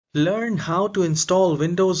Learn how to install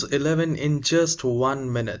Windows 11 in just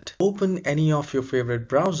 1 minute. Open any of your favorite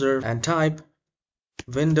browser and type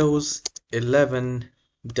Windows 11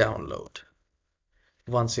 download.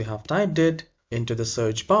 Once you have typed it into the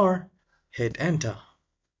search bar, hit enter.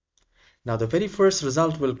 Now the very first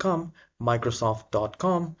result will come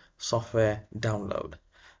Microsoft.com software download.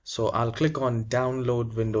 So I'll click on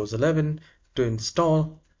download Windows 11 to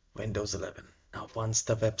install Windows 11. Now once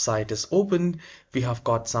the website is opened, we have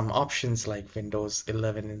got some options like Windows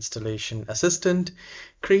 11 installation assistant,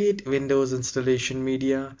 create Windows installation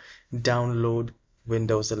media, download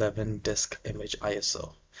Windows 11 disk image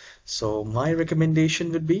ISO. So my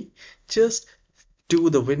recommendation would be just do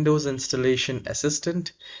the Windows installation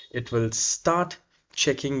assistant. It will start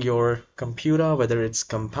checking your computer whether it's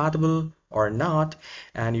compatible or not,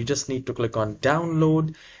 and you just need to click on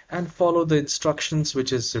download and follow the instructions,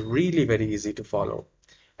 which is really very easy to follow.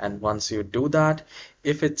 And once you do that,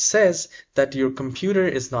 if it says that your computer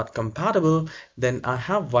is not compatible, then I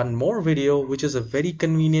have one more video which is a very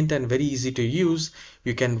convenient and very easy to use.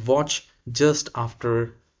 You can watch just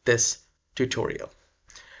after this tutorial.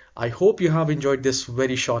 I hope you have enjoyed this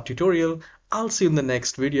very short tutorial. I'll see you in the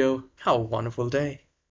next video. Have a wonderful day.